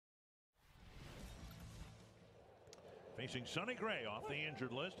Facing Sonny Gray off the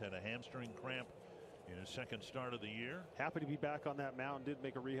injured list, had a hamstring cramp in his second start of the year. Happy to be back on that mound. Did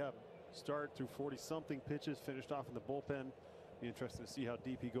make a rehab start through 40-something pitches, finished off in the bullpen. Be interesting to see how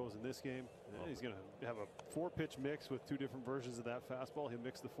deep he goes in this game. And he's going to have a 4-pitch mix with 2 different versions of that fastball. He'll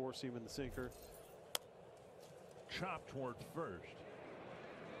mix the 4-seam and the sinker. Chop toward first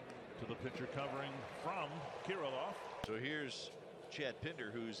to the pitcher covering from Kirilloff. So here's Chad Pinder,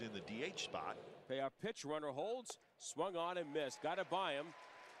 who's in the DH spot. Payoff pitch, runner holds, swung on and missed. Got it by him.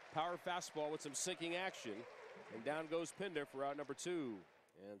 Power fastball with some sinking action. And down goes Pinder for out number 2.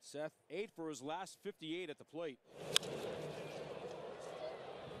 And Seth 8 for his last 58 at the plate.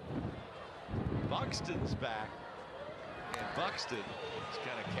 Buxton's back. And Buxton is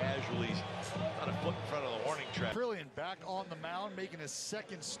kind of casually on a foot in front of the warning track. Trillian back on the mound, making his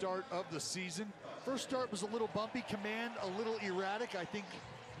second start of the season. First start was a little bumpy, command a little erratic. I think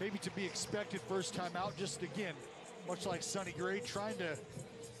maybe to be expected first time out. Just again, much like Sonny Gray, trying to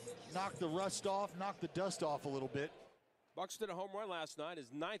knock the rust off, knock the dust off a little bit. Buxton a home run last night,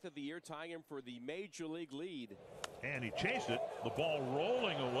 his 9th of the year, tying him for the major league lead. And he chased it, the ball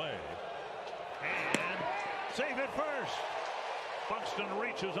rolling away. And save it first. Buxton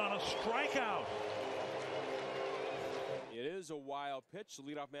reaches on a strikeout. It is a wild pitch. The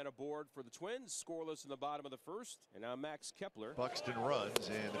leadoff man aboard for the Twins, scoreless in the bottom of the first. And now Max Kepler. Buxton runs,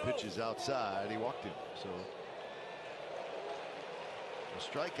 and the pitch is outside. He walked him. So a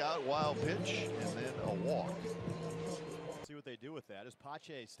strikeout, wild pitch, and then a walk. See what they do with that as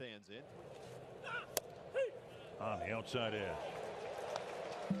Pache stands in. On the outside edge.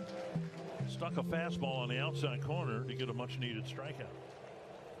 Stuck a fastball on the outside corner to get a much needed strikeout.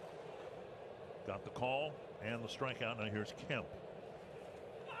 Got the call and the strikeout. Now here's Kemp.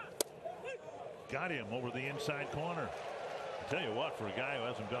 Got him over the inside corner. I tell you what, for a guy who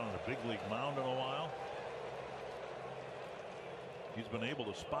hasn't been on a big league mound in a while, he's been able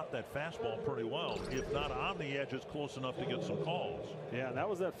to spot that fastball pretty well. If not on the edges, close enough to get some calls. Yeah, that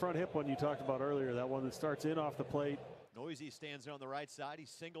was that front hip one you talked about earlier. That one that starts in off the plate. Noisy stands there on the right side. He's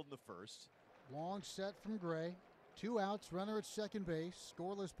singled in the first. Long set from Gray. 2 outs, runner at second base,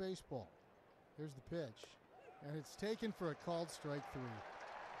 scoreless baseball. Here's the pitch. And it's taken for a called strike 3.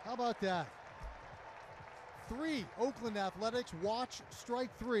 How about that? 3 Oakland Athletics watch strike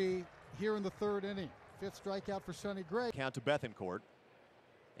 3 here in the 3rd inning. 5th strikeout for Sonny Gray. Count to Bethencourt.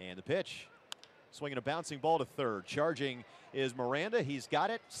 And the pitch. Swinging a bouncing ball to third. Charging is Miranda. He's got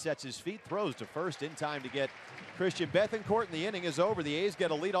it. Sets his feet. Throws to first in time to get Christian Bethencourt. And the inning is over. The A's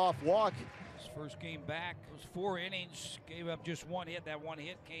get a leadoff walk. His first game back was 4 innings. Gave up just 1 hit. That 1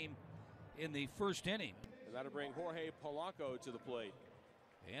 hit came in the 1st inning. And that'll bring Jorge Polanco to the plate.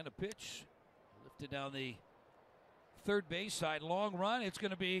 And a pitch lifted down the third base side. Long run. It's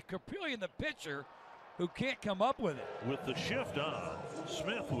going to be Caprillion, the pitcher, who can't come up with it. With the shift on,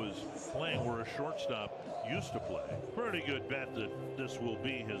 Smith was playing where a shortstop used to play. Pretty good bet that this will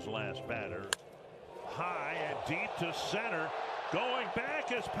be his last batter. High and deep to center. Going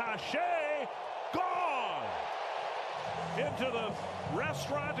back is Pache. Gone! Into the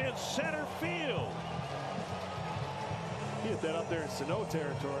restaurant in center field. He hit that up there in Sano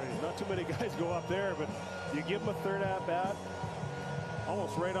territory. Not too many guys go up there, but you give him a 3rd at bat.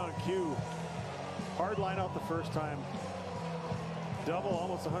 Almost right on cue. Hard line out the first time. Double,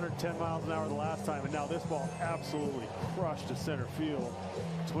 almost 110 miles an hour the last time, and now this ball absolutely crushed to center field.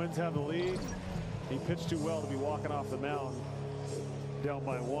 Twins have the lead. He pitched too well to be walking off the mound down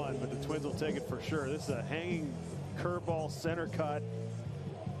by 1, but the Twins will take it for sure. This is a hanging curveball center cut.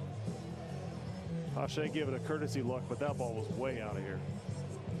 Pache gave it a courtesy look, but that ball was way out of here.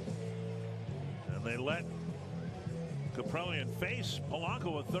 And they let Caprillion face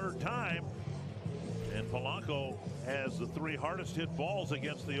Polanco a 3rd time. And Polanco has the 3 hardest hit balls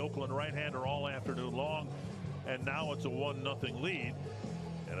against the Oakland right-hander all afternoon long. And now it's a 1-0 lead.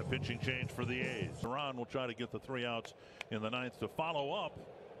 And a pitching change for the A's. Ron will try to get the 3 outs in the 9th to follow up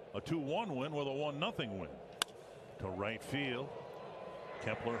a 2-1 win with a 1-0 win. To right field.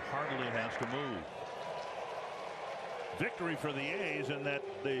 Kepler hardly has to move. Victory for the A's in that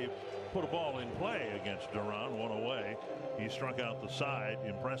they put a ball in play against Duran, 1 away. He struck out the side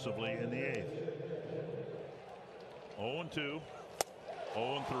impressively in the 8th. 0-2,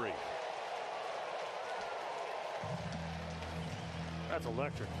 0-3. That's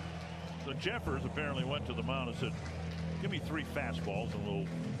electric. So Jeffers apparently went to the mound and said, give me 3 fastballs and we'll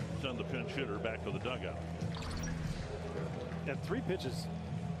send the pinch hitter back to the dugout. And 3 pitches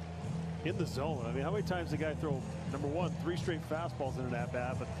in the zone. I mean, how many times did the guy throw, number 1, 3 straight fastballs in an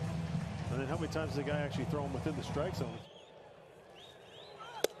at-bat, but and then how many times did the guy actually throw them within the strike zone?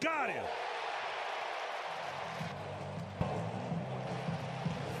 Got him!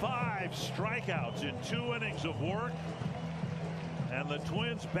 5 strikeouts in 2 innings of work. And the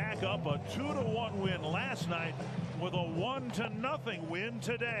Twins back up a 2-1 win last night with a 1-0 win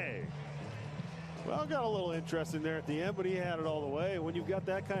today. Well, got a little interesting there at the end, but he had it all the way. When you've got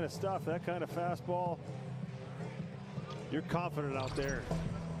that kind of stuff, that kind of fastball, you're confident out there.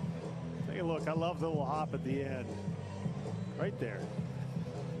 Take a look. I love the little hop at the end. Right there.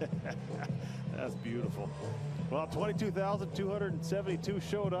 That's beautiful. Well, 22,272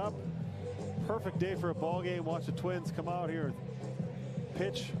 showed up. Perfect day for a ball game. Watch the Twins come out here,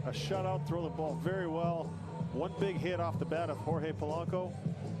 pitch a shutout, throw the ball very well. One big hit off the bat of Jorge Polanco,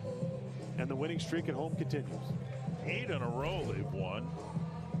 and the winning streak at home continues. 8 in a row they've won.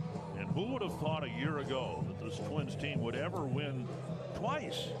 And who would have thought a year ago that this Twins team would ever win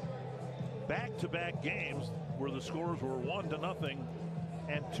twice back-to-back games where the scores were 1-0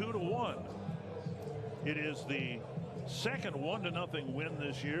 and 2-1. It is the second 1-0 win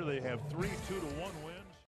this year. They have 3 2-1 wins.